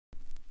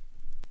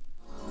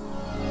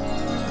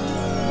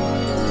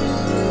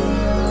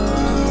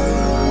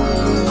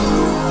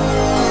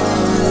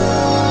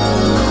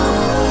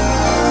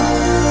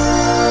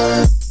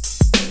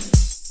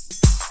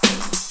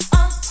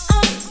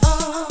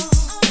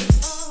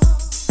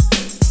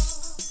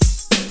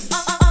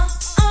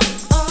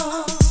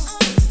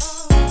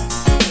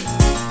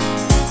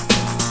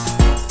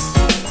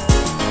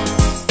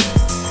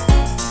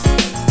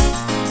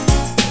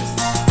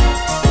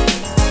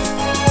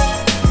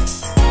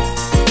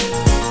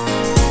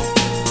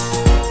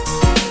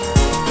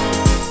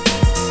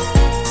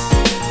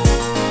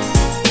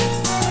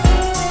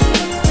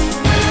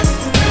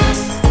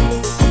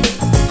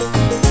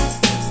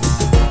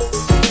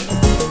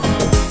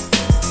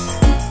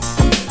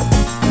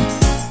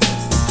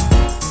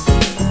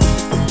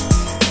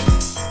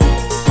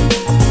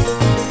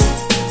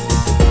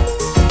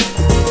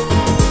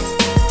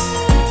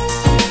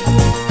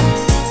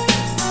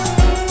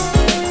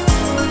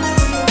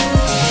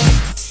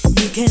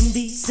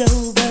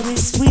so very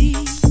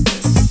sweet.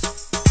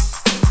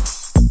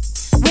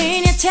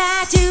 When you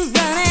try to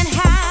run and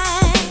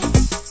hide,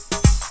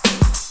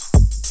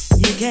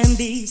 you can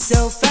be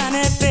so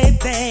funny,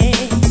 baby.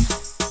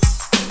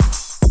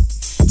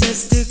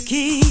 Just to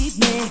keep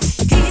me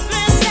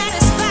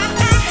satisfied,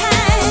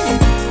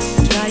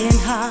 trying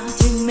hard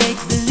to make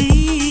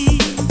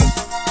believe.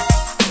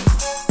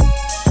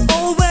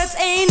 Oh, words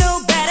ain't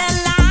no better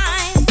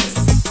lines,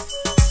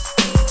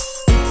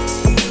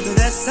 but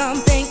there's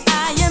something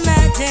I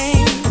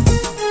imagine.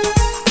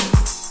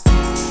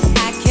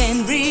 I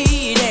can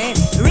read it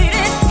in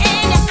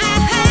your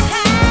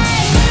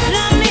eyes.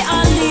 Love me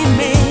or leave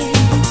me,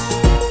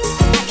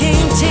 I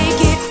can't take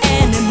it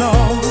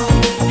anymore.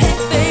 Hey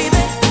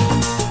baby,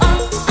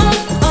 oh oh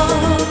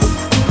oh.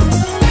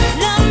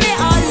 Love me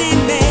or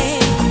leave me,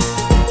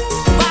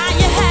 while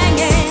you're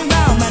hanging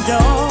round my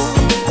door.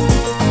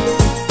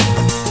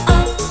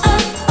 Oh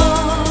oh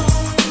oh.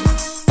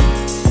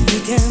 You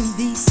can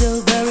be so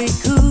very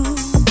cool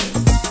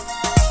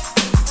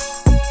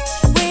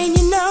when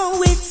you know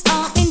it's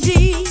all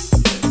indeed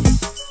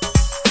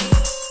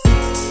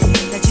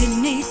that you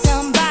need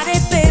somebody,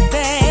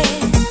 baby,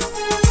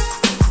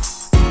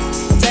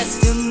 just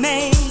to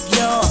make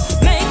your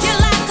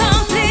life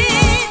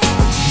complete.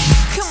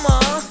 Come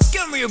on,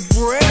 give me a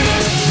break.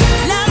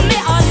 Love me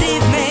or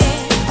leave me,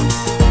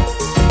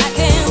 I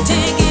can't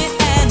take it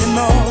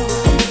anymore.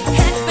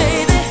 Hey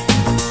baby,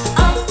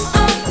 oh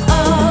oh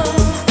oh.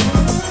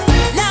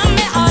 Love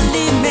me or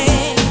leave me,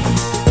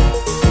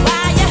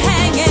 while you're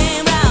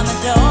hanging round my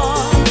door.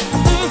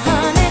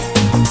 Honey,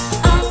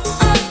 oh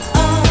oh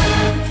oh.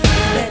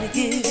 You better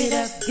give it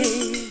up,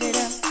 give it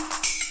up.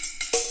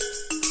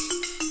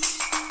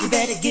 You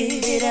better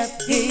give it up,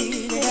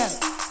 give it up.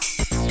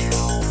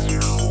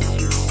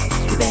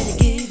 You better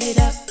give it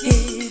up,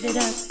 give it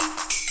up.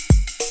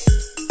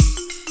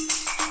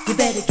 You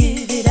better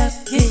give it up,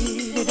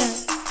 give it up.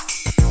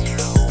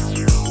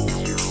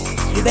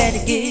 You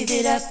better give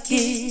it up,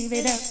 give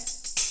it up.